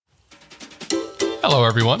Hello,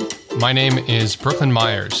 everyone. My name is Brooklyn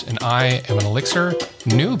Myers, and I am an Elixir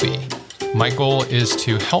newbie. My goal is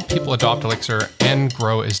to help people adopt Elixir and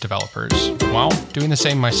grow as developers while doing the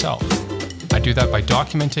same myself. I do that by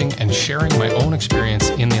documenting and sharing my own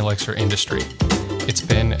experience in the Elixir industry. It's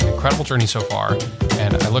been an incredible journey so far,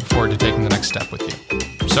 and I look forward to taking the next step with you.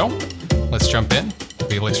 So, let's jump in to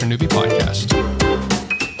the Elixir Newbie Podcast.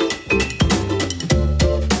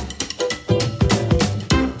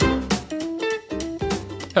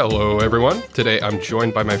 Hello, everyone. Today I'm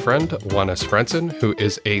joined by my friend, Wannes Fransen, who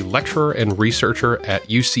is a lecturer and researcher at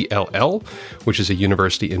UCLL, which is a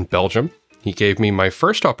university in Belgium. He gave me my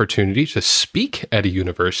first opportunity to speak at a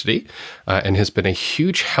university and has been a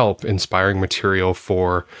huge help inspiring material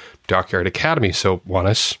for Dockyard Academy. So,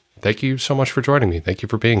 Wannes, thank you so much for joining me. Thank you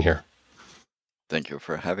for being here. Thank you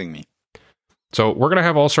for having me. So, we're going to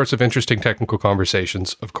have all sorts of interesting technical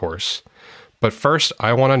conversations, of course. But first,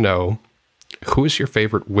 I want to know, who is your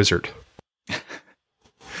favorite wizard?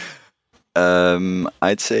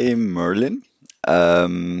 I'd say Merlin.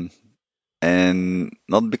 And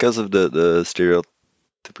not because of the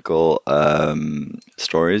stereotypical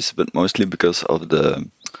stories, but mostly because of the,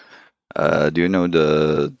 do you know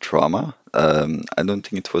the drama? I don't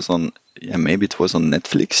think it was on, maybe it was on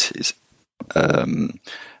Netflix.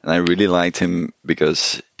 And I really liked him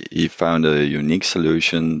because he found a unique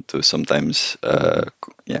solution to sometimes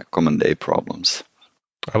common day problems.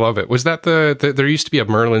 I love it. Was that there used to be a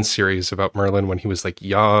Merlin series about Merlin when he was like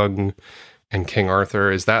young and King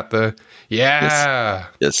Arthur? Is that the... Yeah.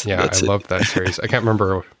 Yes. Yeah, I loved that series. I can't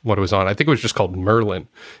remember what it was on. I think it was just called Merlin,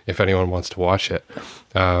 if anyone wants to watch it.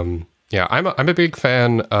 I'm a big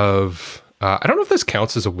fan of... I don't know if this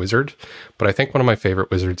counts as a wizard, but I think one of my favorite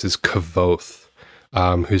wizards is Kvothe,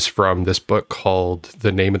 who's from this book called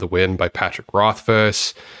The Name of the Wind by Patrick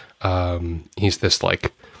Rothfuss. He's this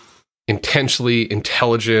like intensely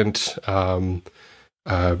intelligent,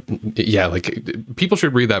 people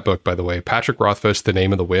should read that book, by the way. Patrick Rothfuss, The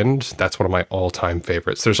Name of the Wind. That's one of my all-time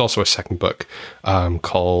favorites. There's also a second book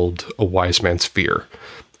called A Wise Man's Fear.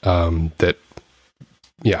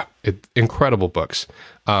 Incredible books.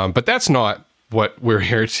 But that's not what we're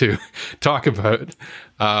here to talk about.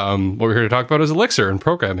 What we're here to talk about is Elixir and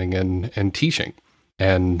programming and teaching.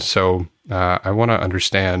 And so I want to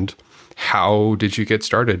understand, how did you get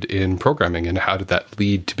started in programming, and how did that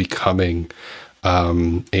lead to becoming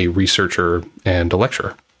a researcher and a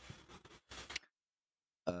lecturer?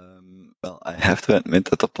 Well, I have to admit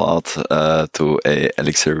that the path to a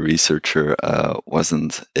Elixir researcher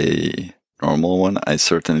wasn't a normal one. I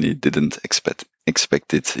certainly didn't expect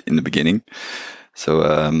it in the beginning. So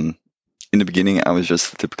in the beginning, I was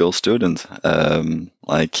just a typical student,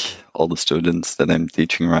 like all the students that I'm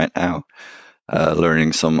teaching right now,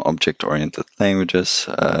 learning some object-oriented languages,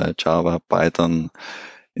 Java, Python.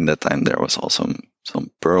 In that time, there was also some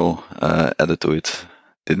Perl added to it.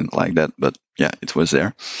 Didn't like that, but yeah, it was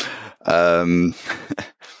there.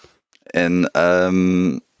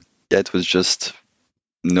 It was just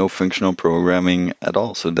no functional programming at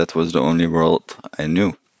all. So that was the only world I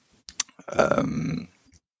knew.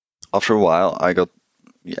 After a while, I got,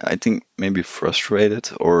 I think maybe frustrated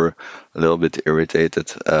or a little bit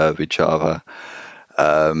irritated with Java.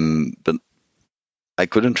 But I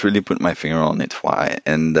couldn't really put my finger on it why.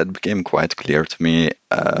 And that became quite clear to me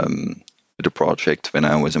with the project when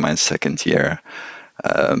I was in my second year.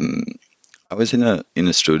 I was in a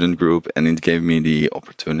student group, and it gave me the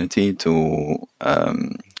opportunity to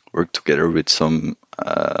work together with some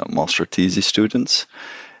master thesis students,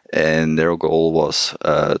 and their goal was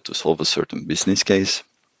to solve a certain business case.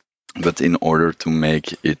 But in order to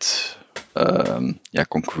make it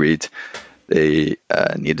concrete, they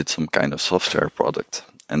needed some kind of software product,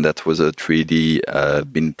 and that was a 3D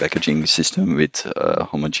bin packaging system with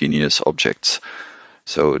homogeneous objects.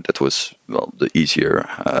 So that was, the easier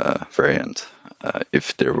variant.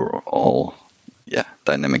 If they were all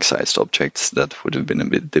dynamic-sized objects, that would have been a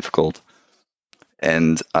bit difficult.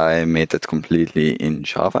 And I made that completely in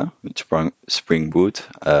Java with Spring Boot.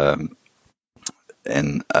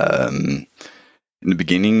 In the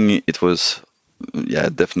beginning, it was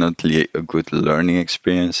definitely a good learning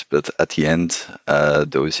experience. But at the end,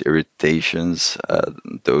 those irritations,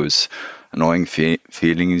 those annoying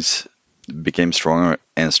feelings became stronger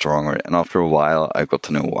and stronger. And after a while, I got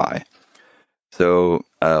to know why. So,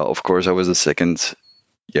 of course, I was a second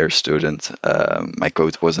year student. My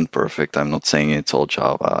code wasn't perfect. I'm not saying it's all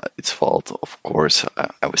Java, it's fault. Of course,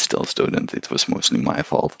 I was still a student. It was mostly my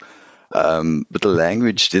fault. But the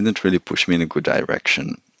language didn't really push me in a good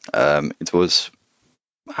direction. It was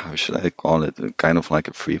how should I call it? Kind of like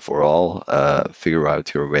a free for all, figure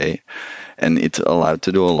out your way. And it allowed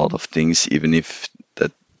to do a lot of things, even if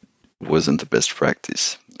that wasn't the best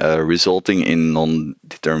practice, resulting in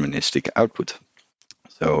non-deterministic output.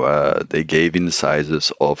 So they gave in the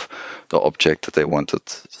sizes of the object that they wanted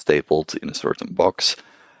stapled in a certain box.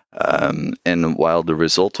 And while the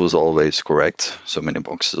result was always correct, so many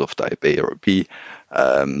boxes of type A or B,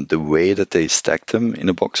 the way that they stacked them in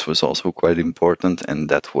a box was also quite important, and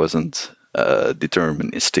that wasn't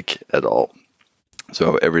deterministic at all.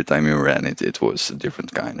 So every time you ran it, it was a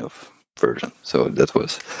different kind of version. So that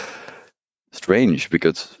was strange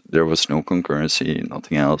because there was no concurrency,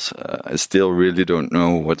 nothing else. I still really don't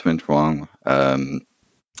know what went wrong.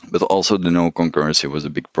 But also the no concurrency was a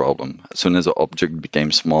big problem. As soon as the object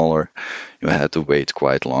became smaller, you had to wait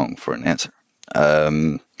quite long for an answer.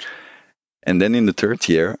 And then in the third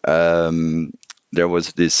year, there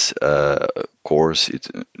was this course.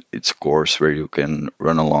 It's a course where you can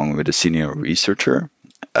run along with a senior researcher.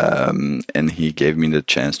 And he gave me the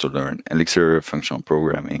chance to learn Elixir, functional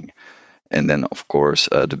programming, and then, of course,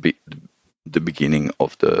 the beginning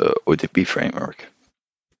of the OTP framework.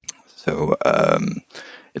 So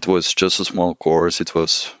it was just a small course. It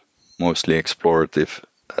was mostly explorative.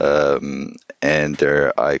 And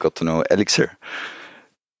there I got to know Elixir.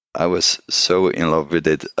 I was so in love with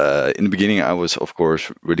it. In the beginning, I was, of course,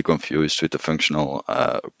 really confused with the functional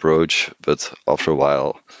approach. But after a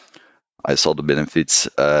while, I saw the benefits.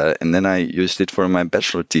 And then I used it for my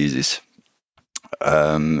bachelor thesis.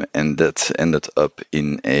 And that ended up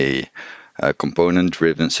in a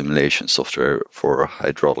component-driven simulation software for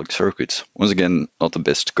hydraulic circuits. Once again, not the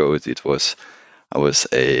best code. I was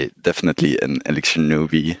definitely an Elixir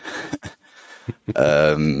newbie.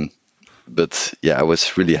 But yeah, I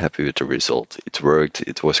was really happy with the result. It worked.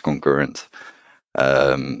 It was concurrent.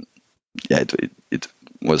 It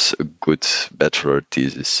was a good bachelor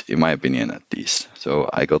thesis, in my opinion, at least. So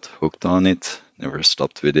I got hooked on it, never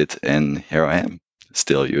stopped with it, and here I am,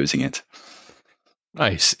 still using it.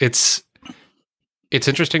 Nice. It's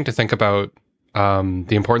interesting to think about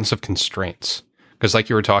the importance of constraints, because like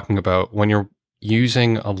you were talking about, when you're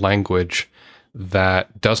using a language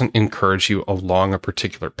that doesn't encourage you along a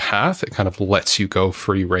particular path, it kind of lets you go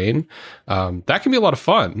free rein. That can be a lot of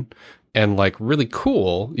fun and like really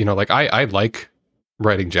cool. You know, like I like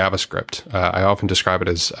writing JavaScript. I often describe it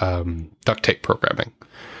as duct tape programming.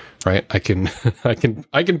 Right? I can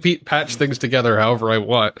patch things together however I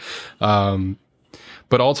want.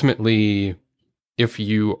 But ultimately, if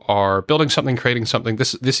you are building something, creating something,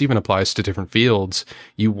 this even applies to different fields.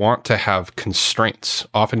 You want to have constraints.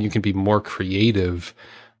 Often you can be more creative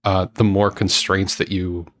the more constraints that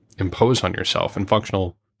you impose on yourself. And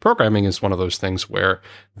functional programming is one of those things where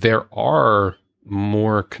there are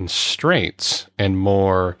more constraints and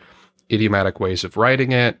more idiomatic ways of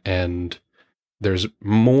writing it, and there's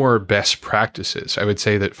more best practices. I would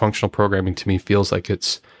say that functional programming to me feels like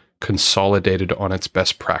it's consolidated on its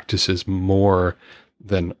best practices more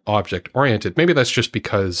than object-oriented. Maybe that's just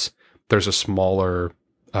because there's a smaller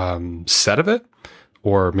set of it,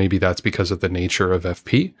 or maybe that's because of the nature of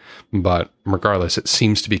FP. But regardless, it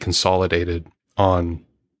seems to be consolidated on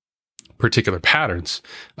particular patterns.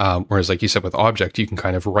 Whereas, like you said, with object, you can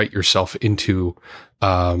kind of write yourself into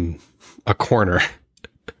a corner.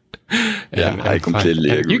 I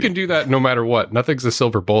completely agree. You can do that no matter what. Nothing's a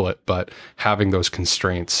silver bullet, but having those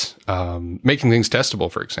constraints, making things testable,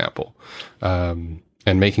 for example, and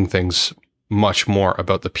making things much more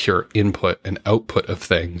about the pure input and output of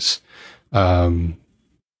things, can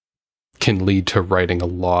lead to writing a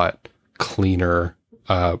lot cleaner,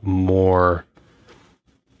 more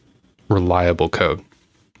reliable code,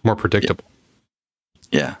 more predictable.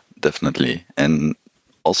 Yeah, definitely. And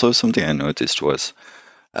also something I noticed was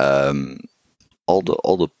all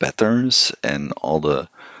the patterns and all the,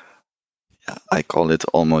 I call it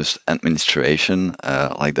almost administration,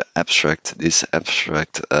 like the abstract this,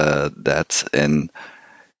 abstract that, and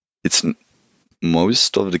it's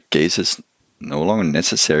most of the cases no longer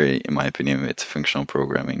necessary, in my opinion, with functional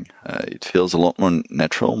programming. It feels a lot more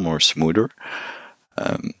natural, more smoother.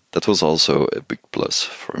 That was also a big plus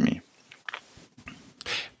for me.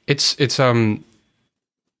 It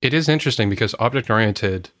is interesting because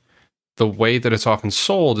object-oriented, the way that it's often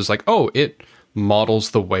sold is like, oh, it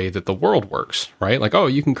models the way that the world works, right? Like, oh,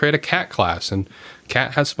 you can create a cat class and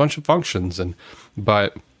cat has a bunch of functions,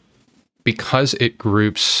 but because it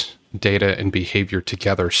groups data and behavior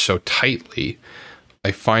together so tightly,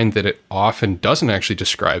 I find that it often doesn't actually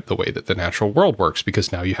describe the way that the natural world works,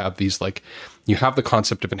 because now you have these, like, you have the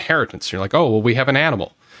concept of inheritance. You're like, oh, well, we have an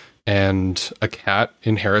animal and a cat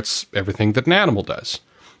inherits everything that an animal does.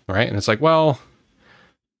 right? And it's like, well,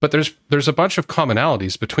 but there's a bunch of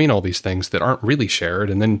commonalities between all these things that aren't really shared,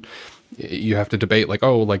 and then you have to debate like,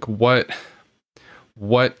 oh, like what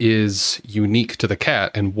is unique to the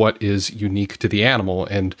cat and what is unique to the animal,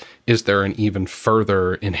 and is there an even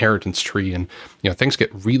further inheritance tree? And things get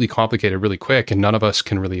really complicated really quick, and none of us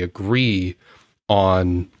can really agree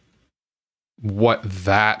on what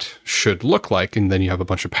that should look like. And then you have a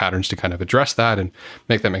bunch of patterns to kind of address that and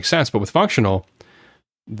make that make sense. But with functional,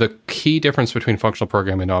 the key difference between functional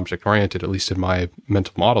programming and object-oriented, at least in my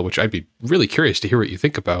mental model, which I'd be really curious to hear what you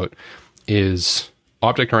think about, is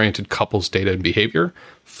object-oriented couples data and behavior,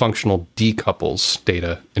 functional decouples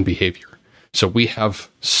data and behavior. So we have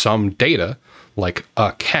some data, like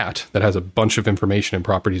a cat, that has a bunch of information and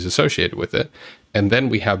properties associated with it, and then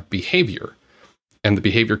we have behavior. And the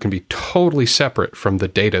behavior can be totally separate from the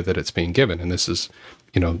data that it's being given. And this is,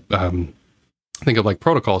 think of like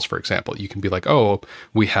protocols, for example. You can be like, oh,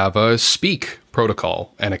 we have a speak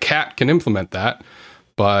protocol, and a cat can implement that,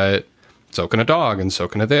 but so can a dog, and so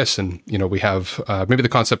can a this. And, we have maybe the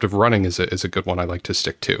concept of running is a good one I like to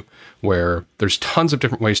stick to, where there's tons of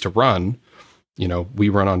different ways to run. We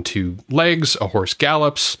run on two legs, a horse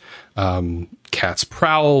gallops, cats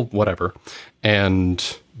prowl, whatever.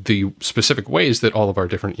 And the specific ways that all of our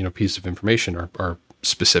different, pieces of information are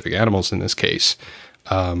specific animals in this case,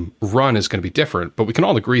 run is going to be different, but we can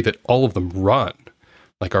all agree that all of them run.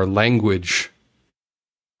 Like our language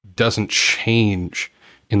doesn't change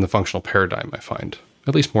in the functional paradigm, I find,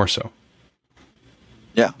 at least more so.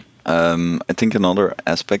 Yeah. I think another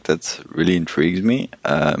aspect that really intrigues me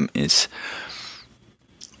is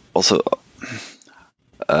also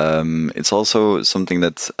it's also something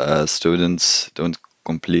that students don't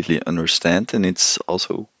completely understand, and it's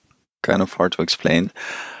also kind of hard to explain.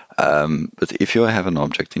 But if you have an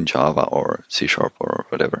object in Java or C# or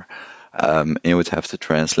whatever, and you would have to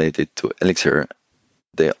translate it to Elixir,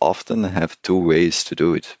 they often have two ways to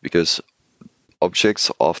do it, because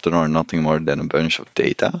objects often are nothing more than a bunch of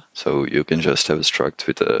data. So you can just have a struct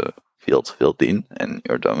with a field filled in and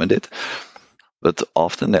you're done with it. But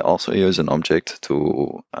often they also use an object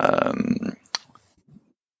to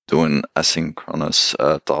do an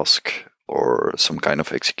asynchronous task or some kind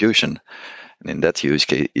of execution. And in that use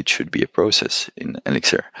case, it should be a process in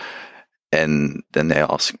Elixir. And then they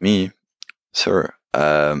ask me, sir,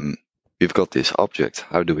 we've got this object.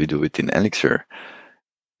 How do we do it in Elixir?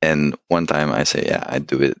 And one time I say, yeah, I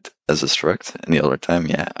do it as a struct. And the other time,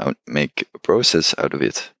 yeah, I would make a process out of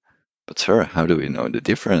it. But sir, how do we know the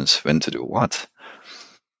difference? When to do what?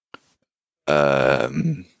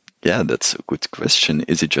 Yeah, that's a good question.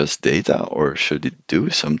 Is it just data, or should it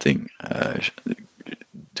do something?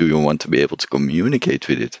 Do you want to be able to communicate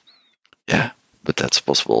with it? Yeah, but that's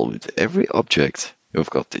possible with every object. You've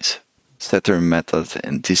got this setter method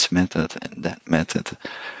and this method and that method.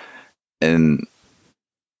 And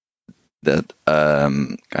that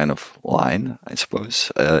kind of line, I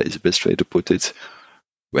suppose, is the best way to put it.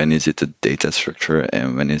 When is it a data structure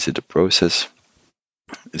and when is it a process?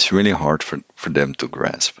 It's really hard for them to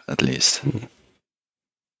grasp, at least.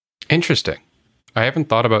 Interesting. I haven't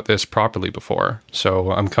thought about this properly before,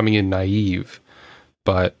 so I'm coming in naive.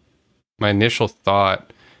 But my initial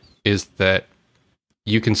thought is that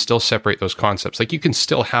you can still separate those concepts. Like you can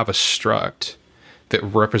still have a struct that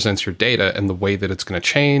represents your data and the way that it's going to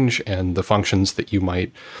change and the functions that you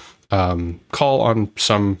might call on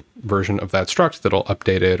some version of that struct that'll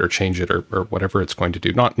update it or change it or whatever it's going to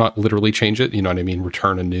do. Not literally change it, you know what I mean?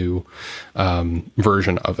 Return a new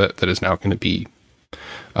version of it that is now going to be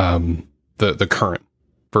the current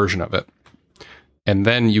version of it. And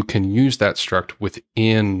then you can use that struct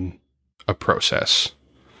within a process.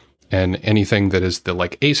 And anything that is the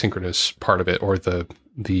like asynchronous part of it or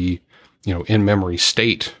the in-memory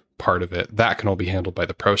state part of it, that can all be handled by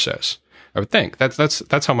the process. I would think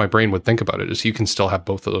that's how my brain would think about it, is you can still have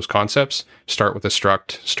both of those concepts, start with a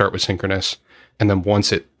struct, start with synchronous, and then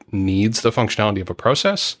once it needs the functionality of a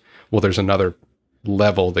process, well, there's another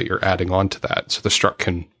level that you're adding on to that. So the struct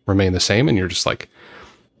can remain the same and you're just like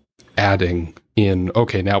adding in,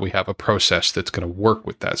 okay, now we have a process that's going to work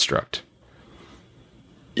with that struct.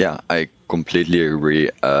 Yeah, I completely agree.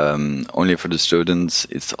 Only for the students,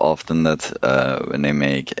 it's often that when they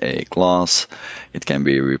make a class, it can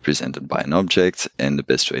be represented by an object, and the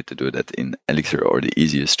best way to do that in Elixir, or the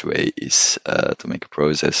easiest way, is to make a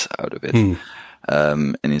process out of it.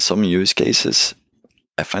 And in some use cases,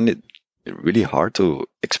 I find it really hard to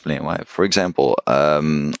explain why. For example,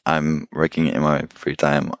 I'm working in my free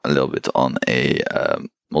time a little bit on a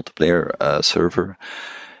multiplayer server,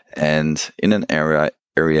 and in an area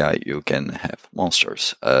area you can have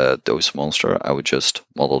monsters. Those monsters, I would just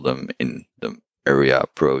model them in the area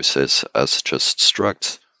process as just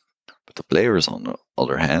structs. But the players, on the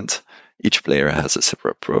other hand, each player has a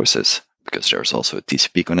separate process, because there's also a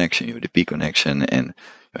TCP connection, UDP connection, and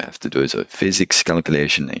you have to do a physics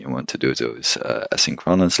calculation, and you want to do those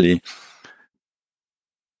asynchronously.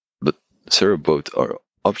 But sir, both are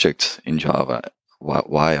objects in Java.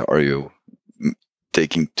 Why are you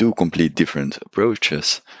taking two complete different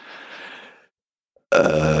approaches?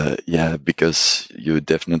 Because you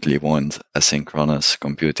definitely want asynchronous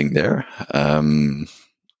computing there.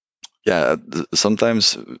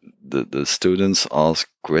 Sometimes the students ask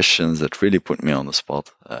questions that really put me on the spot.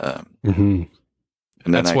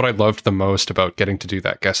 And that's what I loved the most about getting to do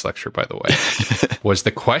that guest lecture, by the way, was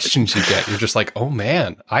the questions you get. You're just like, oh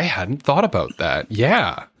man, I hadn't thought about that.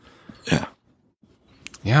 Yeah.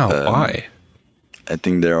 Why? I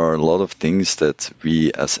think there are a lot of things that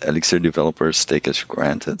we as Elixir developers take as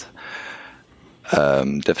granted.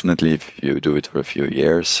 Definitely if you do it for a few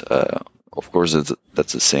years, of course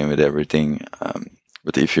that's the same with everything.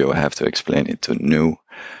 But if you have to explain it to new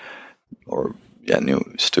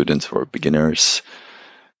students or beginners,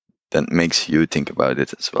 then it makes you think about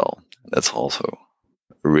it as well. That's also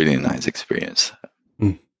a really nice experience.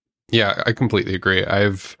 Yeah, I completely agree.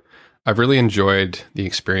 I've really enjoyed the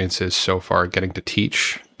experiences so far getting to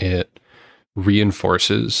teach. It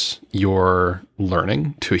reinforces your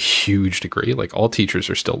learning to a huge degree. Like, all teachers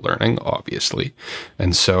are still learning, obviously.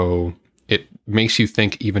 And so it makes you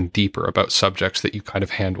think even deeper about subjects that you kind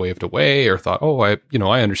of hand waved away or thought, oh, I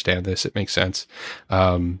understand this. It makes sense.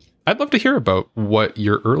 I'd love to hear about what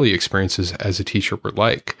your early experiences as a teacher were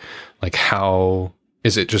like. Like, how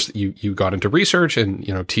is it just you got into research and,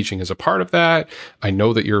 teaching is a part of that? I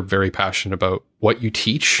know that you're very passionate about what you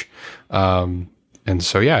teach. And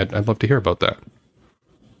so, yeah, I'd love to hear about that.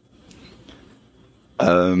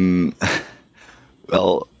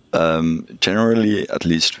 Generally, at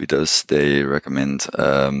least with us, they recommend,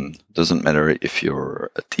 doesn't matter if you're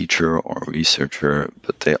a teacher or a researcher,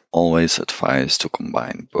 but they always advise to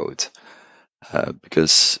combine both.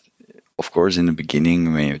 Because, of course, in the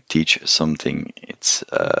beginning, when you teach something, it's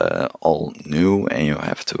all new and you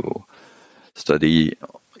have to study.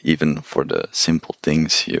 Even for the simple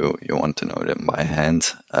things, you want to know them by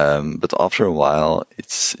hand. But after a while,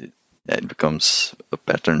 it becomes a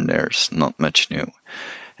pattern. There's not much new.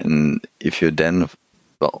 And if you then,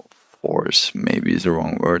 force maybe is the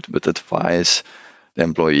wrong word, but advise the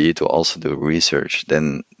employee to also do research,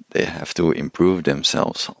 then they have to improve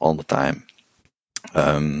themselves all the time.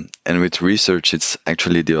 And with research, it's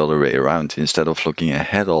actually the other way around. Instead of looking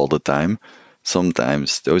ahead all the time,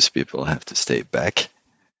 sometimes those people have to stay back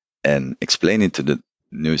and explain it to the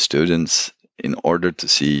new students in order to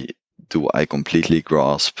see, do I completely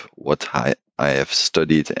grasp what I have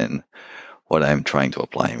studied and what I'm trying to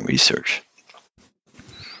apply in research.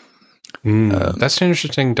 That's an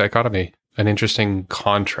interesting dichotomy, an interesting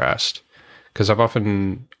contrast, because I've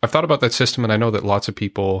thought about that system, and I know that lots of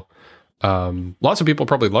people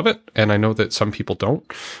probably love it, and I know that some people don't.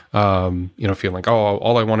 Feeling like, oh,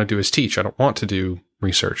 all I want to do is teach. I don't want to do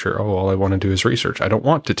research, or all I want to do is research. I don't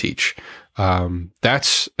want to teach.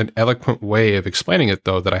 That's an eloquent way of explaining it,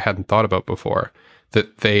 though, that I hadn't thought about before.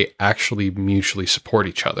 That they actually mutually support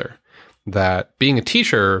each other. That being a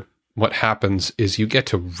teacher, what happens is you get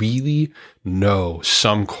to really know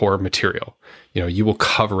some core material. You will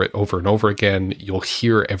cover it over and over again. You'll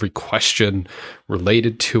hear every question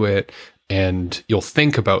related to it, and you'll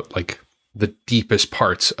think about like the deepest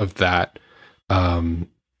parts of that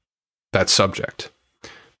subject.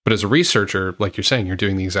 But as a researcher, like you're saying, you're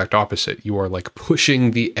doing the exact opposite. You are like pushing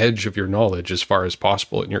the edge of your knowledge as far as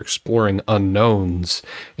possible, and you're exploring unknowns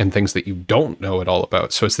and things that you don't know at all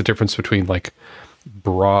about. So it's the difference between like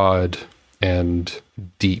broad and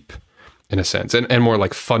deep, in a sense, and more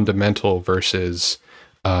like fundamental versus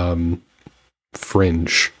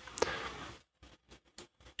fringe.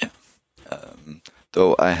 Yeah.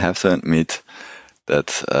 Though I have to admit that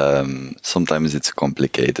sometimes it's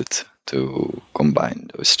complicated to combine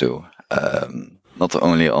those two. Not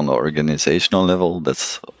only on the organizational level,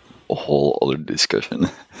 that's a whole other discussion.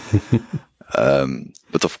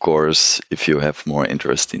 But of course, if you have more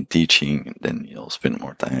interest in teaching, then you'll spend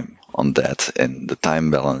more time on that. And the time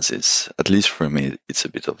balance is, at least for me, it's a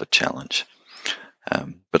bit of a challenge.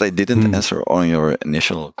 But I didn't answer on your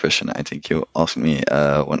initial question. I think you asked me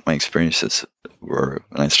what my experiences were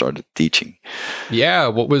when I started teaching. Yeah,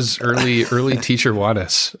 what was early teacher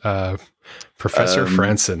Juanes? Professor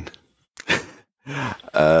Franson.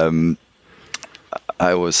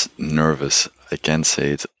 I was nervous. I can't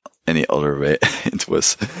say it any other way. It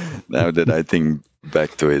was, now that I think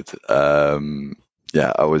back to it,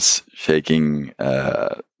 I was shaking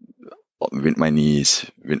with my knees,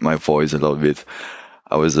 with my voice a little bit.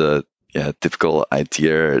 I was a typical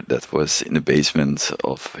ITer that was in the basement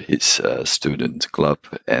of his student club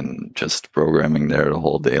and just programming there the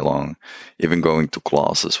whole day long. Even going to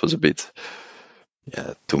classes was a bit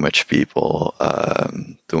too much people,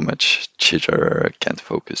 too much chitter, can't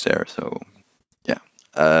focus there. So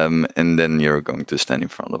and then you're going to stand in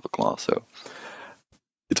front of a class. So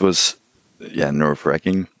it was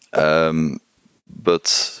nerve-wracking.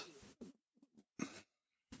 But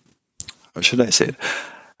how should I say it?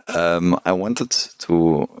 I wanted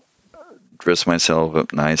to dress myself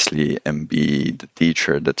up nicely and be the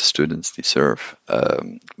teacher that the students deserve.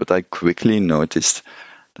 But I quickly noticed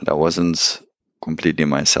that I wasn't completely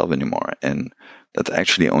myself anymore, and that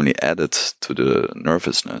actually only added to the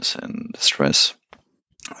nervousness and the stress.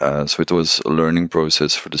 So it was a learning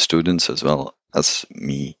process for the students as well as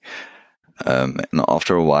me. And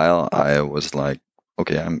after a while, I was like,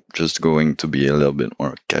 okay, I'm just going to be a little bit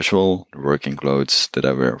more casual. The working clothes that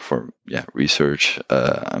I wear for research.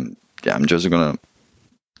 I'm just gonna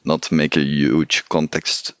not make a huge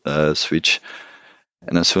context switch.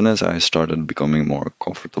 And as soon as I started becoming more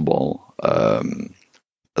comfortable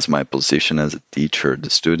as my position as a teacher, the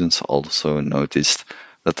students also noticed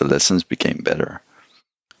that the lessons became better.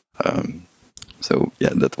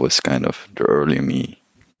 That was kind of the early me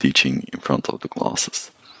teaching in front of the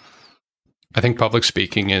classes. I think public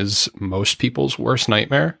speaking is most people's worst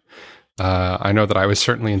nightmare. I know that I was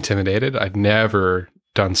certainly intimidated. I'd never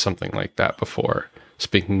done something like that before.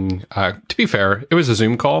 Speaking, to be fair, it was a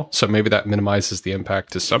Zoom call, so maybe that minimizes the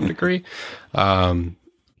impact to some degree.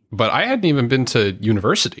 But I hadn't even been to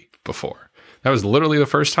university before. That was literally the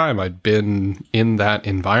first time I'd been in that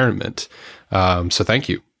environment. So thank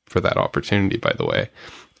you for that opportunity, by the way.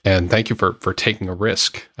 And thank you for taking a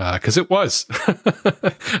risk, because it was.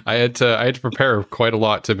 I had to prepare quite a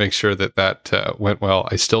lot to make sure that went well.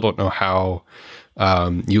 I still don't know how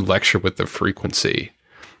you lecture with the frequency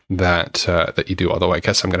that you do, although I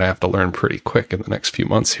guess I'm going to have to learn pretty quick in the next few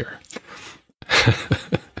months here.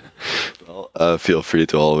 Well, feel free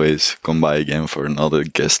to always come by again for another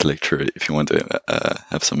guest lecture if you want to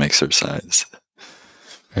have some exercise.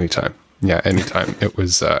 Anytime. Yeah, anytime. It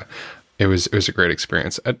was a great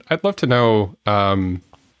experience. I'd love to know,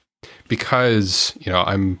 because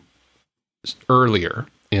I'm earlier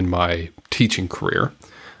in my teaching career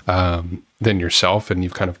than yourself, and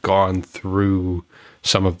you've kind of gone through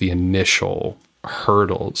some of the initial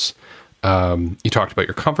hurdles. You talked about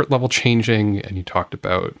your comfort level changing, and you talked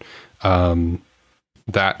about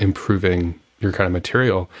that improving your kind of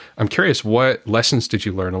material. I'm curious, what lessons did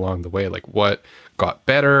you learn along the way? Like, what got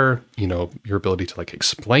better? Your ability to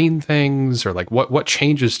explain things, or what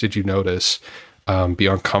changes did you notice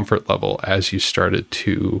beyond comfort level as you started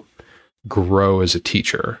to grow as a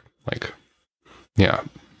teacher?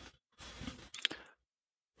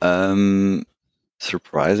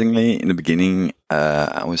 Surprisingly, in the beginning,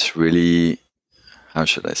 I was really, how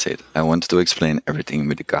should I say it? I wanted to explain everything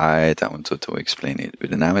with a guide. I wanted to explain it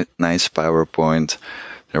with a nice PowerPoint.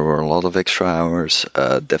 There were a lot of extra hours,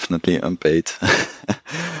 definitely unpaid.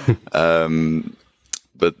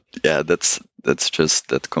 But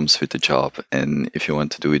that comes with the job. And if you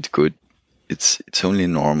want to do it good, it's only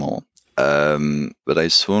normal. But I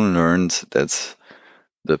soon learned that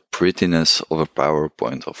the prettiness of a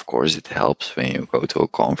PowerPoint, of course, it helps when you go to a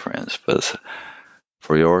conference, but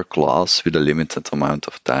for your class with a limited amount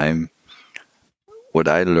of time, what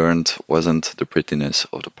I learned wasn't the prettiness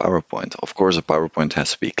of the PowerPoint. Of course, a PowerPoint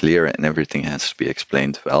has to be clear and everything has to be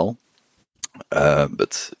explained well.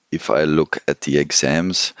 But if I look at the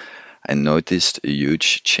exams, I noticed a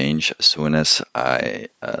huge change as soon as I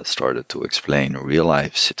started to explain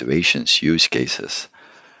real-life situations, use cases,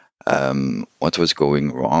 what was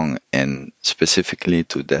going wrong. And specifically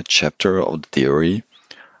to that chapter of the theory,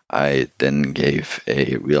 I then gave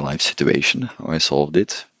a real-life situation, how I solved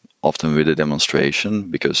it, often with a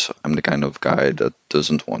demonstration, because I'm the kind of guy that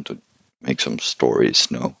doesn't want to make some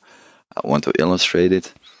stories. No, I want to illustrate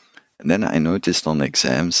it. And then I noticed on the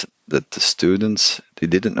exams that the students, they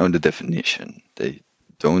didn't know the definition. They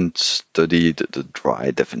don't study the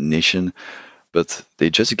dry definition, but they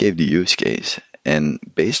just gave the use case. And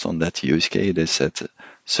based on that use case, they said,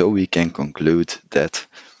 so we can conclude that.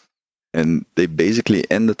 And they basically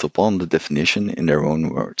ended upon the definition in their own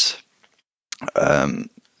words.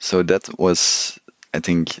 So that was, I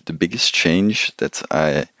think, the biggest change, that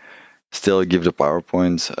I still give the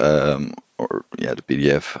PowerPoint or the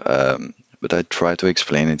PDF but I try to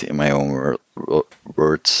explain it in my own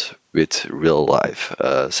words with real life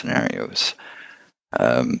scenarios.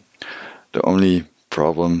 The only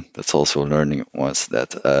problem that's also learning was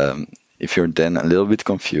that if you're then a little bit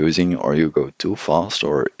confusing, or you go too fast,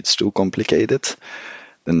 or it's too complicated,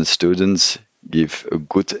 then the students give a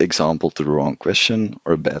good example to the wrong question,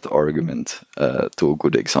 or a bad argument to a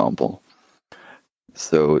good example.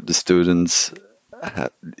 So the students,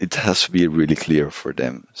 it has to be really clear for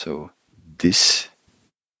them. So this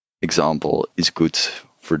example is good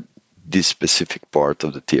for this specific part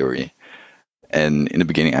of the theory. And in the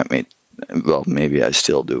beginning, maybe I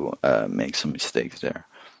still do make some mistakes there.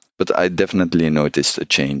 But I definitely noticed a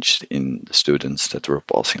change in the students that were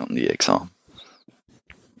passing on the exam.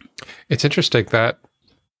 It's interesting that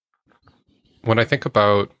when I think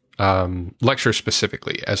about lecture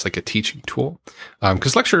specifically as like a teaching tool,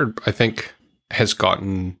 because lecture, I think, has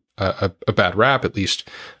gotten a bad rap, at least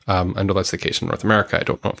I know that's the case in North America. I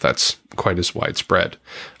don't know if that's quite as widespread.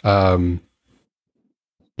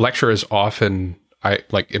 Lecture is often,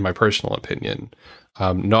 in my personal opinion,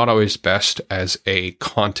 not always best as a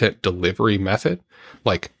content delivery method,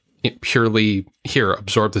 like purely here,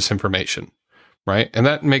 absorb this information, right? And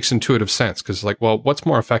that makes intuitive sense because what's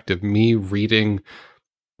more effective, me reading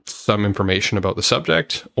some information about the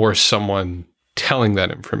subject or someone telling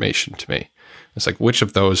that information to me? It's like, which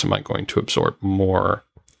of those am I going to absorb more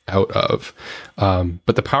out of?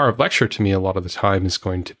 But the power of lecture to me a lot of the time is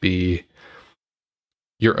going to be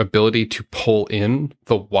your ability to pull in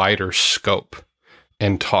the wider scope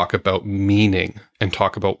and talk about meaning and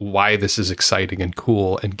talk about why this is exciting and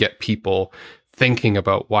cool and get people thinking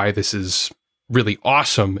about why this is really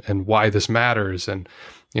awesome and why this matters. And,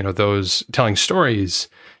 those telling stories,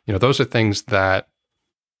 those are things that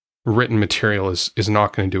written material is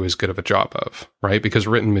not going to do as good of a job of, right? Because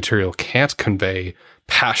written material can't convey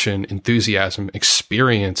passion, enthusiasm,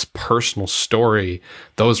 experience, personal story.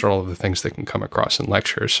 Those are all of the things that can come across in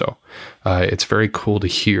lectures. So it's very cool to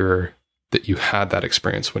hear that you had that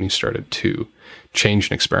experience when you started to change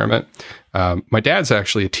and experiment. My dad's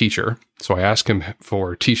actually a teacher, so I ask him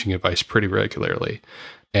for teaching advice pretty regularly.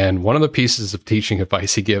 And one of the pieces of teaching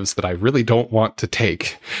advice he gives that I really don't want to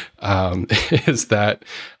take is that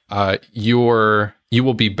you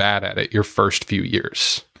will be bad at it your first few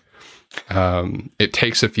years. It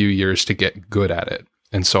takes a few years to get good at it.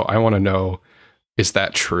 And so I want to know, is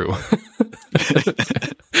that true?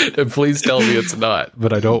 And please tell me it's not,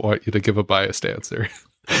 but I don't want you to give a biased answer.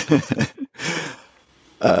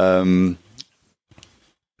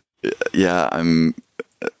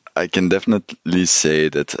 I can definitely say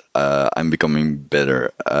that I'm becoming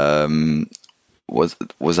better.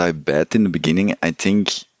 Was I bad in the beginning? I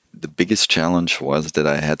think the biggest challenge was that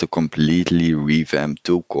I had to completely revamp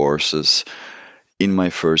 2 courses in my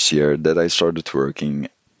first year that I started working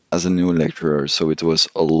as a new lecturer. So it was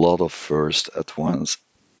a lot of firsts at once.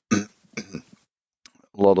 A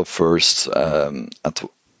lot of firsts at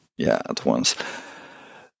once.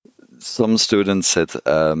 Some students said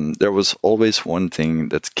there was always one thing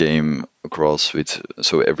that came across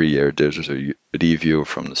so every year there's a review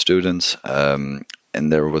from the students, and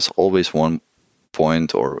there was always one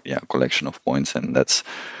point or collection of points, and that's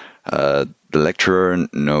the lecturer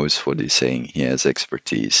knows what he's saying. He has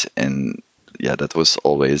expertise, and that was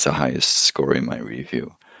always the highest score in my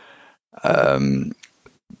review.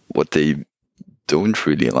 What they don't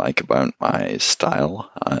really like about my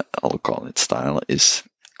style, I'll call it style, is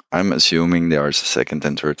I'm assuming they are second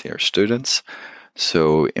and third year students.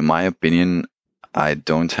 So in my opinion, I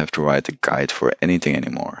don't have to write a guide for anything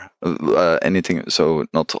anymore. So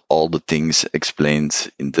not all the things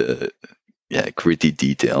explained in the gritty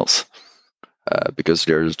details, because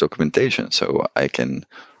there's documentation. So I can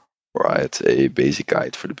write a basic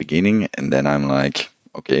guide for the beginning, and then I'm like,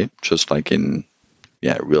 okay, just like in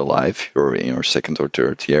real life, you're in your second or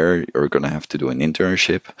third year, you're gonna have to do an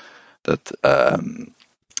internship that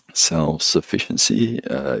self-sufficiency,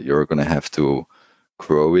 you're going to have to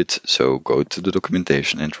grow it. So go to the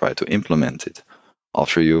documentation and try to implement it.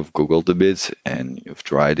 After you've Googled a bit and you've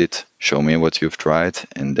tried it, show me what you've tried,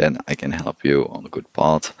 and then I can help you on a good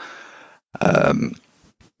path.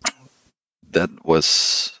 That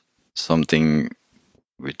was something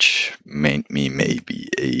which made me maybe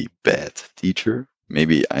a bad teacher.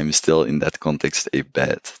 Maybe I'm still in that context a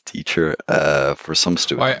bad teacher for some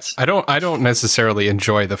students. I don't necessarily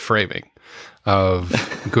enjoy the framing of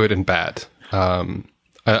good and bad. I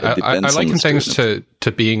liken things to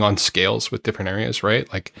being on scales with different areas, right?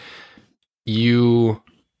 Like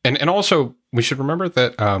and also we should remember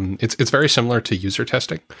that it's very similar to user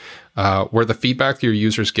testing, where the feedback your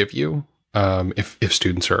users give you if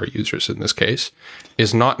students are our users in this case,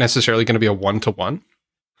 is not necessarily going to be a one-to-one,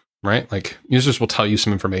 right? Like users will tell you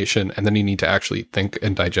some information and then you need to actually think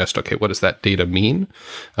and digest, okay, what does that data mean?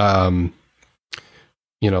 Like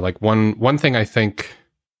one thing I think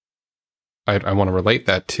I want to relate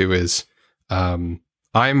that to is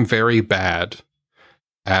I'm very bad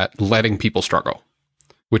at letting people struggle,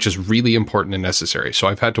 which is really important and necessary. So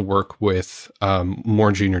I've had to work with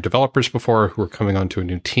more junior developers before who were coming onto a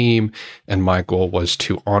new team, and my goal was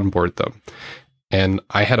to onboard them. And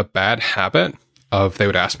I had a bad habit of they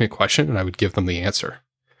would ask me a question and I would give them the answer.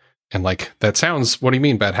 And like, that sounds, what do you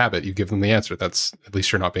mean bad habit? You give them the answer. That's, at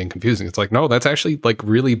least you're not being confusing. It's like, no, that's actually like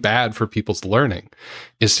really bad for people's learning,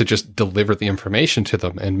 is to just deliver the information to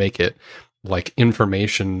them and make it like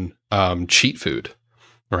information cheat food,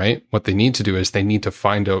 right? What they need to do is they need to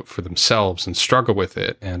find out for themselves and struggle with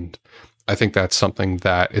it. And I think that's something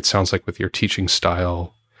that it sounds like with your teaching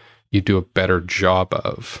style, you do a better job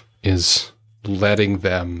of, is letting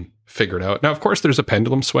them figure it out. Now, of course, there's a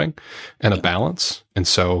pendulum swing and a balance. And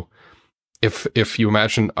so if you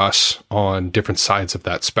imagine us on different sides of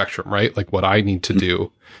that spectrum, right? Like what I need to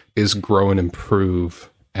do is grow and improve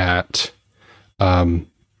at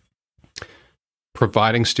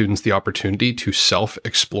providing students the opportunity to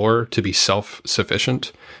self-explore, to be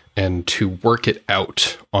self-sufficient, and to work it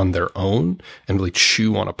out on their own and really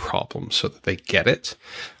chew on a problem so that they get it.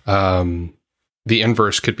 The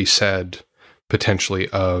inverse could be said potentially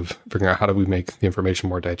of figuring out how do we make the information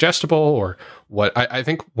more digestible, or what I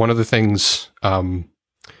think one of the things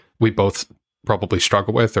we both probably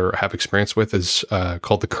struggle with or have experience with is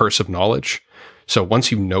called the curse of knowledge. So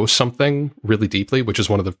once you know something really deeply, which is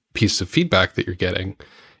one of the pieces of feedback that you're getting,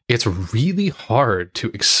 it's really hard to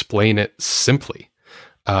explain it simply.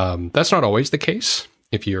 That's not always the case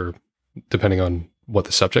if you're, depending on what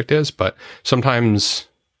the subject is, but sometimes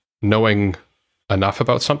knowing enough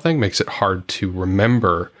about something makes it hard to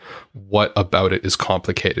remember what about it is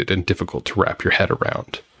complicated and difficult to wrap your head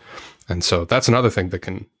around. And so that's another thing that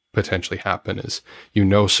can potentially happen, is you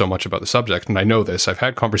know so much about the subject. And I know this, I've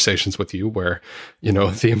had conversations with you where,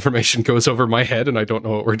 the information goes over my head and I don't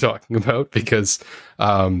know what we're talking about, because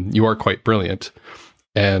you are quite brilliant.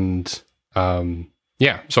 And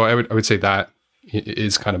so I would say that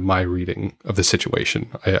is kind of my reading of the situation.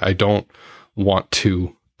 I don't want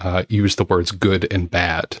to use the words good and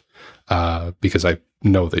bad because I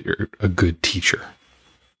know that you're a good teacher.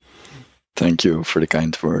 Thank you for the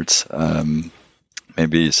kind words.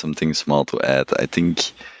 Maybe something small to add. I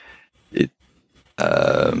think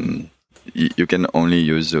you can only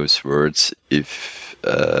use those words if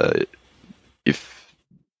the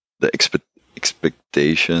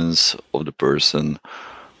expectations of the person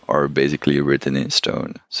are basically written in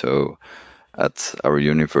stone. So at our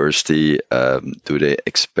university, do they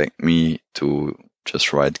expect me to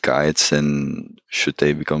just write guides, and should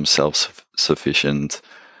they become self-sufficient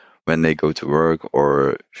when they go to work,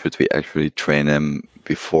 or should we actually train them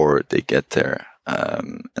before they get there?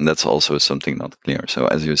 And that's also something not clear. So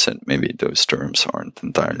as you said, maybe those terms aren't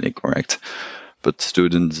entirely correct, but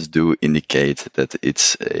students do indicate that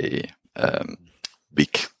it's a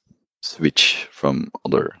big switch from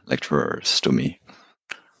other lecturers to me.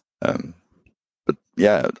 But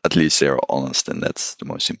yeah, at least they're honest, and that's the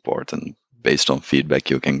most important. Based on feedback,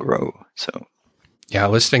 you can grow. So yeah,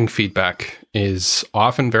 listening feedback is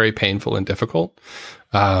often very painful and difficult,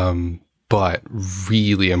 but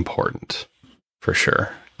really important for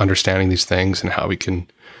sure. Understanding these things and how we can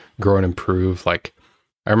grow and improve. Like,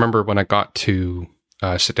 I remember when I got to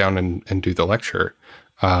sit down and do the lecture,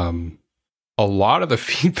 a lot of the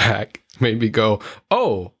feedback made me go,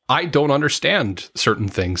 oh, I don't understand certain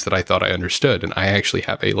things that I thought I understood. And I actually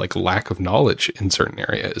have a lack of knowledge in certain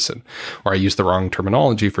areas, or I use the wrong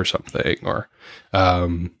terminology for something, or,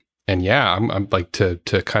 I'm like to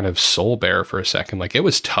kind of soul bear for a second. Like, it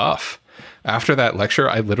was tough. After that lecture,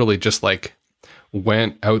 I literally just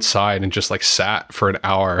went outside and just sat for an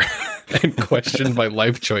hour and questioned my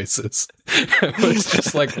life choices. It was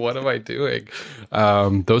just what am I doing?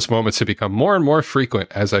 Those moments have become more and more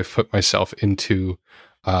frequent as I've put myself into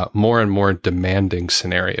more and more demanding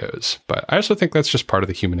scenarios. But I also think that's just part of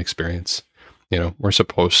the human experience. We're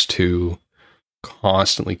supposed to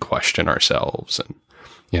constantly question ourselves and,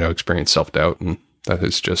 experience self-doubt. And that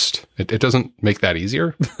is just, it doesn't make that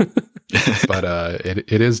easier, but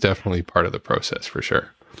it is definitely part of the process for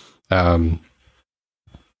sure.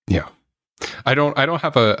 Yeah. I don't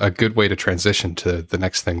have a good way to transition to the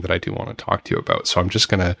next thing that I do want to talk to you about. So I'm just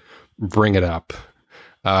going to bring it up.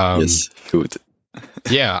 Yes, good.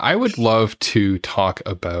 Yeah, I would love to talk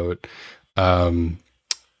about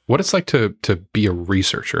what it's like to be a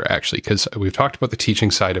researcher, actually, because we've talked about the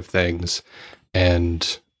teaching side of things,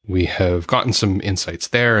 and we have gotten some insights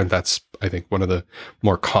there, and that's, I think, one of the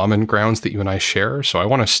more common grounds that you and I share. So I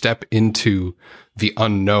want to step into the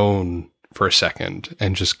unknown for a second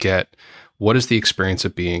and just get, what is the experience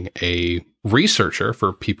of being a researcher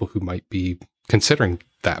for people who might be considering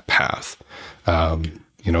that path? How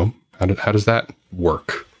does that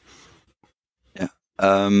work? Yeah.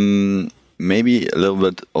 Maybe a little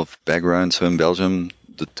bit of background. So in Belgium,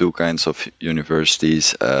 the two kinds of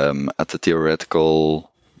universities, at the theoretical,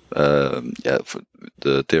 for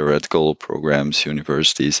the theoretical programs,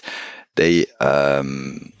 universities, they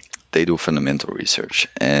do fundamental research,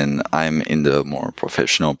 and I'm in the more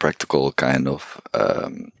professional, practical kind of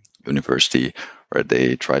university where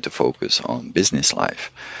they try to focus on business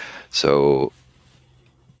life. So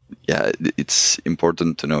yeah, it's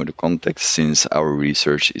important to know the context, since our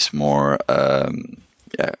research is more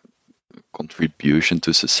contribution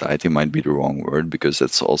to society might be the wrong word, because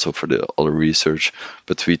that's also for the other research,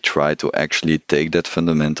 but we try to actually take that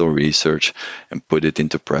fundamental research and put it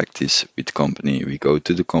into practice with company. We go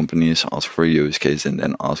to the companies, ask for a use case, and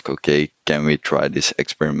then ask, okay, can we try this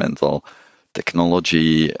experimental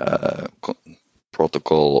technology,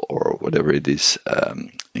 protocol, or whatever it is,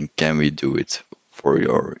 and can we do it for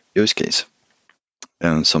your use case?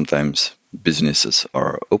 And sometimes businesses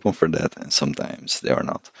are open for that, and sometimes they are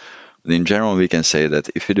not. But in general, we can say that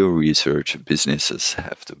if you do research, businesses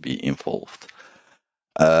have to be involved.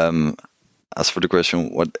 As for the question,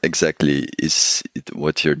 what exactly is it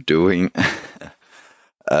what you're doing?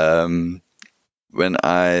 When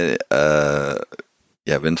I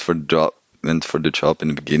went for the job in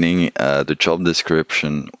the beginning, the job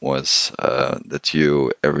description was that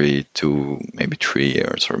you every 2, maybe 3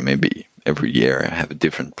 years, or maybe every year have a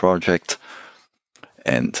different project.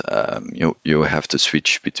 And you have to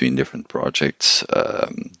switch between different projects,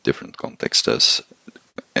 different contexts,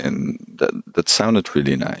 and that sounded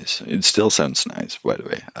really nice. It still sounds nice, by the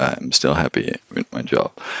way. I'm still happy with my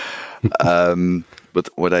job. But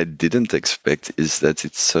what I didn't expect is that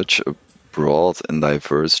it's such a broad and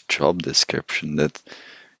diverse job description that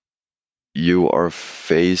you are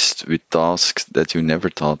faced with tasks that you never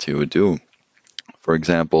thought you would do. For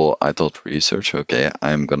example, I thought research, okay,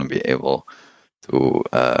 I'm going to be able to,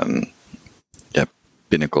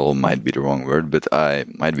 pinnacle might be the wrong word, but I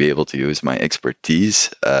might be able to use my expertise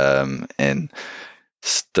and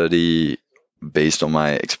study based on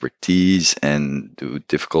my expertise and do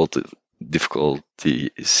difficulties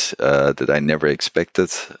that I never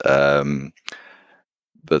expected. But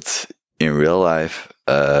in real life,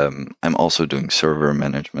 I'm also doing server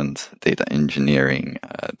management, data engineering,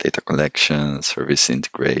 data collection, service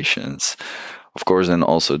integrations, of course, and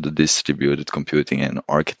also the distributed computing and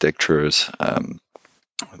architectures,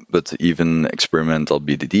 but even experimental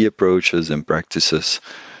BDD approaches and practices.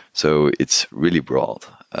 So it's really broad.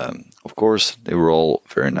 Of course, they were all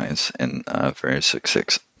very nice and very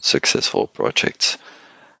successful projects.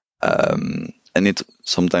 And it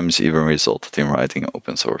sometimes even resulted in writing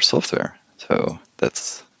open source software. So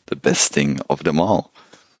that's the best thing of them all.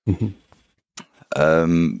 Mm-hmm.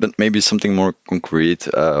 But maybe something more concrete.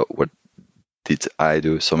 What did I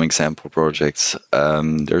do? Some example projects.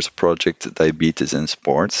 There's a project, Diabetes and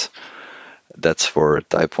Sports. That's for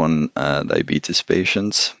type 1 diabetes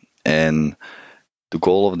patients. And the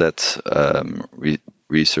goal of that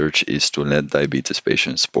research is to let diabetes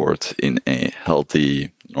patients sport in a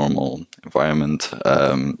healthy, normal environment,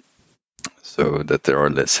 so that there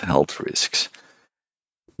are less health risks.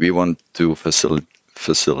 We want to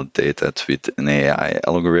facilitate that with an AI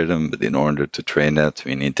algorithm, but in order to train that,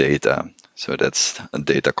 we need data. So that's a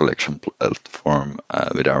data collection platform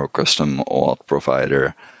with our custom OAuth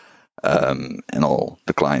provider and all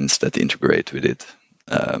the clients that integrate with it.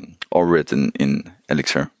 All written in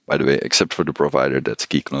Elixir, by the way, except for the provider, that's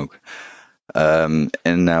Keycloak.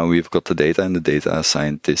 And now we've got the data, and the data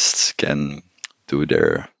scientists can do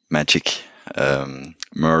their magic,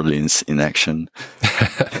 Merlins in action.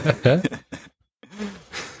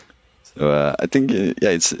 So I think,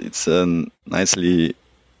 it's a nicely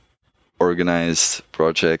organized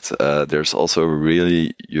project. There's also a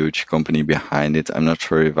really huge company behind it. I'm not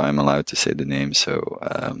sure if I'm allowed to say the name, so...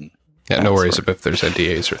 no worries if there's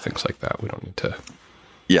NDAs or things like that. We don't need to.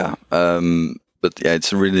 Yeah, but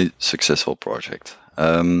it's a really successful project.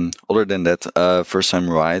 Other than that, First Time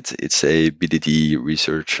Right, it's a BDD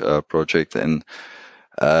research project. And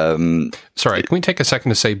sorry, can we take a second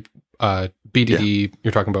to say BDD? Yeah.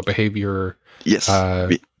 You're talking about behavior. Yes.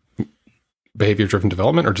 Behavior-driven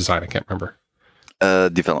development or design? I can't remember.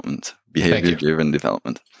 Development. Behavior-driven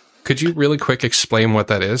development. Could you really quick explain what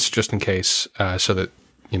that is, just in case, so that,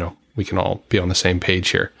 we can all be on the same page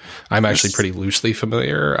here? I'm actually pretty loosely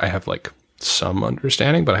familiar. I have like some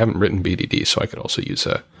understanding, but I haven't written BDD, so I could also use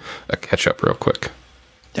a catch up real quick.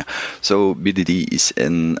 Yeah. So BDD is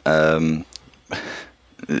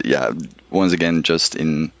once again, just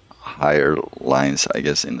in higher lines, I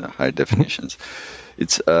guess, in the higher definitions.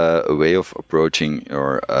 It's a way of approaching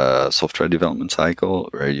your software development cycle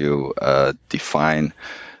where you define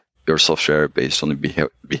your software based on the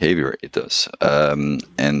behavior it does.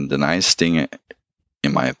 And the nice thing,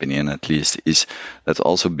 in my opinion at least, is that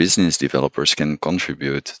also business developers can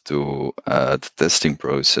contribute to the testing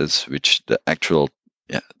process, which the actual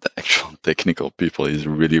technical people is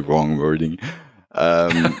really wrong wording. We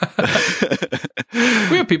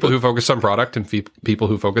have people who focus on product and people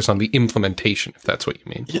who focus on the implementation, if that's what you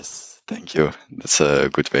mean. Yes, thank you. That's a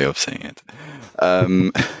good way of saying it.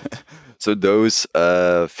 So those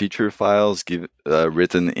feature files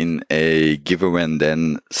written in a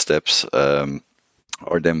give-when-then steps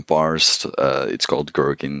are then parsed. It's called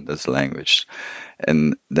Gherkin, that's the language,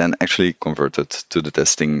 and then actually converted to the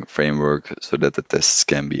testing framework so that the tests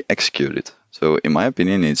can be executed. So in my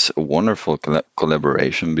opinion, it's a wonderful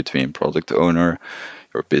collaboration between product owner,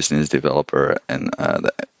 your business developer, and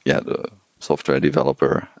the software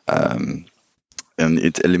developer. And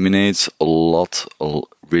it eliminates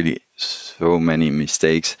really so many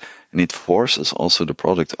mistakes, and it forces also the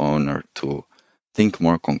product owner to think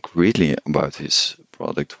more concretely about his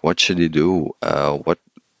product. What should he do? What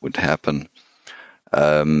would happen?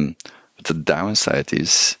 But the downside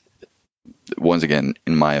is, once again,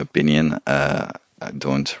 in my opinion, I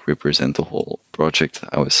don't represent the whole project.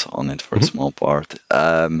 I was on it for a small part.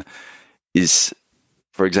 Is,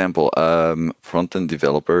 for example, front-end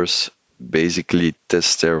developers basically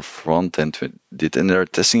test their front-end with it, and they're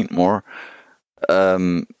testing it more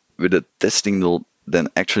with a testing tool than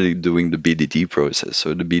actually doing the BDD process.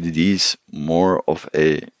 So the BDD is more of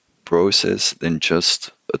a process than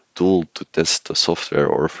just a tool to test the software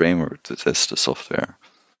or a framework to test the software.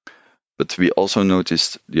 But we also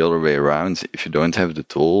noticed the other way around. If you don't have the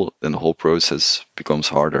tool, then the whole process becomes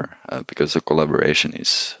harder because the collaboration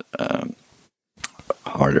is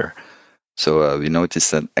harder. So we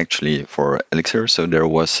noticed that actually for Elixir, so there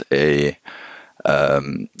was a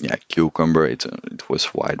Cucumber. It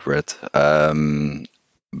was wide red,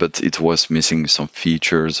 but it was missing some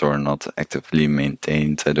features or not actively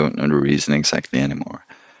maintained. I don't know the reason exactly anymore.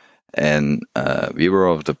 And we were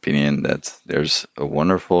of the opinion that there's a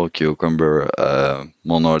wonderful Cucumber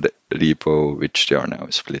mono repo, which they are now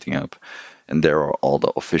splitting up. And there are all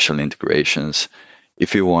the official integrations.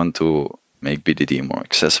 If you want to make BDD more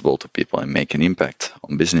accessible to people and make an impact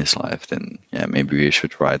on business life, then maybe we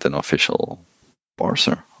should write an official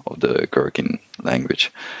parser of the Gherkin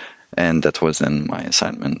language. And that was then my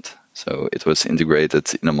assignment. So it was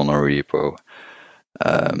integrated in a mono repo.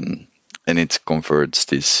 And it converts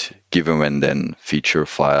this give-when-then feature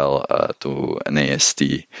file to an AST,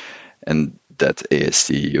 and that AST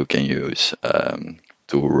you can use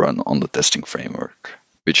to run on the testing framework,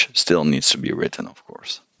 which still needs to be written, of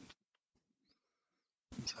course.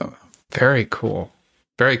 So very cool,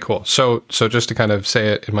 very cool. So just to kind of say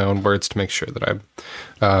it in my own words to make sure that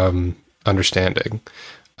I'm understanding,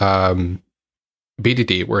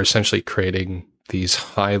 BDD, we're essentially creating these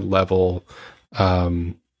high-level.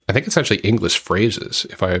 I think it's actually English phrases,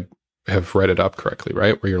 if I have read it up correctly,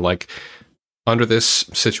 right? Where you're like, under this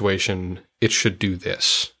situation, it should do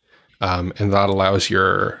this. And that allows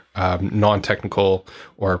your non-technical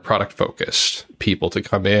or product-focused people to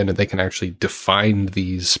come in and they can actually define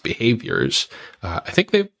these behaviors. I think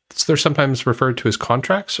they're sometimes referred to as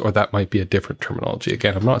contracts, or that might be a different terminology.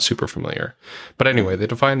 Again, I'm not super familiar. But anyway, they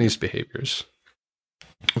define these behaviors.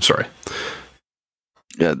 I'm sorry.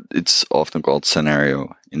 Yeah, it's often called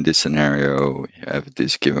scenario. In this scenario, you have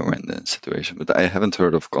this give-when-then situation. But I haven't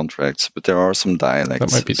heard of contracts, but there are some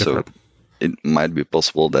dialects. That might be different. So it might be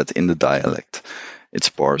possible that in the dialect, it's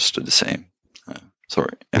parsed to the same.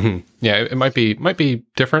 Sorry. Mm-hmm. Yeah, it might be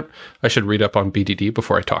different. I should read up on BDD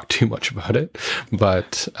before I talk too much about it.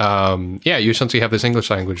 But you essentially have this English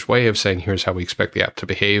language way of saying, here's how we expect the app to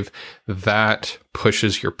behave. That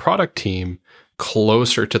pushes your product team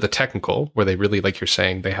closer to the technical, where they really, like you're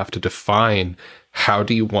saying, they have to define how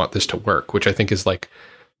do you want this to work, which I think is like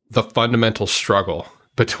the fundamental struggle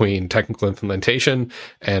between technical implementation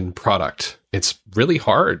and product. It's really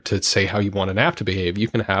hard to say how you want an app to behave. You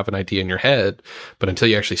can have an idea in your head, but until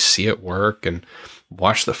you actually see it work and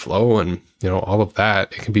watch the flow and all of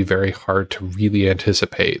that, it can be very hard to really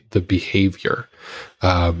anticipate the behavior.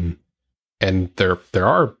 And there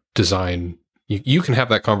are design you can have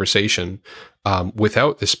that conversation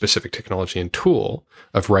without this specific technology and tool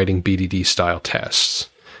of writing BDD style tests,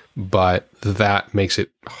 but that makes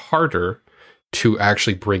it harder to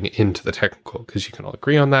actually bring into the technical, because you can all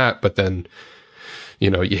agree on that, but then,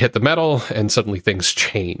 you hit the metal and suddenly things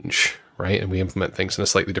change, right? And we implement things in a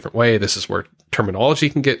slightly different way. This is where terminology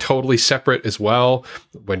can get totally separate as well.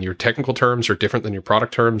 When your technical terms are different than your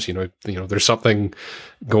product terms, there's something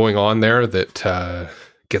going on there that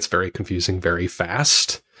gets very confusing very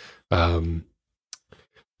fast.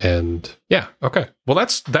 And yeah, okay. Well,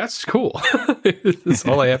 that's cool. That's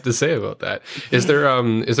all I have to say about that. Is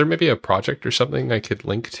there maybe a project or something I could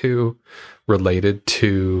link to related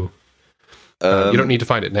to? You don't need to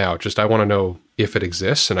find it now. Just I want to know if it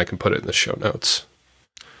exists, and I can put it in the show notes.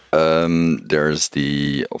 There's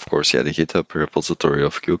the GitHub repository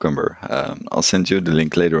of Cucumber. I'll send you the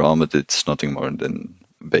link later on, but it's nothing more than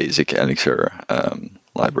basic Elixir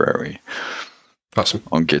library. Awesome.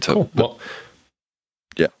 On GitHub. Cool. Well,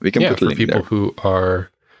 yeah, we can put a link for people there. who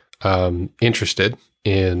are interested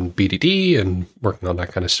in BDD and working on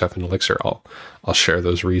that kind of stuff in Elixir, I'll share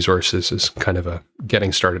those resources as kind of a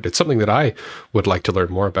getting started. It's something that I would like to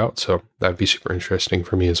learn more about, so that'd be super interesting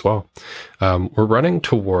for me as well. We're running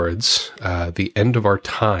towards the end of our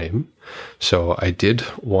time, so I did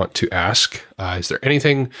want to ask, is there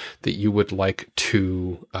anything that you would like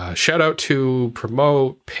to shout out to,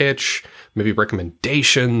 promote, pitch, maybe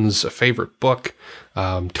recommendations, a favorite book?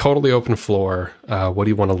 Totally open floor. What do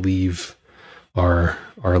you want to leave our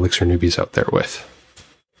Elixir newbies out there with?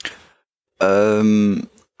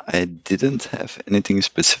 I didn't have anything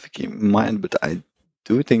specific in mind, but I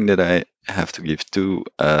do think that I have to give two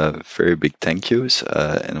very big thank yous.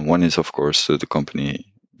 And one is, of course, to the company,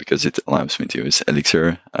 because it allows me to use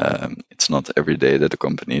Elixir. It's not every day that the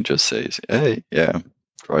company just says, hey, yeah,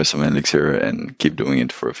 try some Elixir and keep doing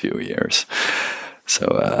it for a few years. So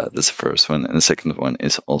that's the first one. And the second one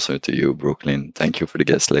is also to you, Brooklyn. Thank you for the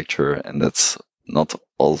guest lecture. And that's not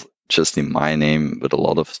all just in my name, but a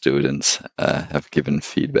lot of students have given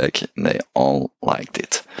feedback and they all liked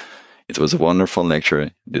it. It was a wonderful lecture.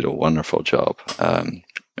 You did a wonderful job. And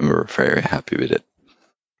we're very happy with it.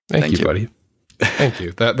 Thank you, buddy. Thank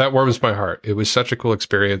you. That warms my heart. It was such a cool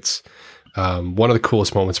experience. One of the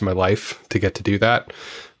coolest moments in my life to get to do that.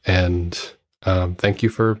 And thank you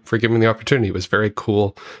for giving me the opportunity. It was very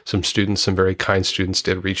cool. Some very kind students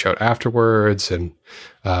did reach out afterwards and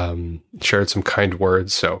shared some kind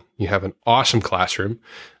words. So you have an awesome classroom.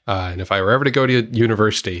 And if I were ever to go to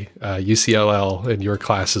university, UCLL and your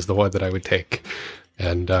class is the one that I would take.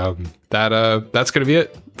 And that's going to be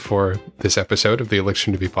it for this episode of the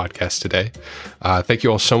Elixir Newbie podcast today. Thank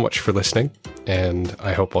you all so much for listening. And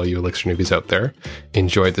I hope all you Elixir newbies out there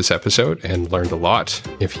enjoyed this episode and learned a lot.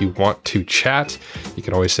 If you want to chat, you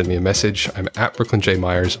can always send me a message. I'm at Brooklyn J.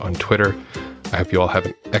 Myers on Twitter. I hope you all have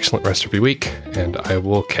an excellent rest of your week, and I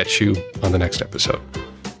will catch you on the next episode.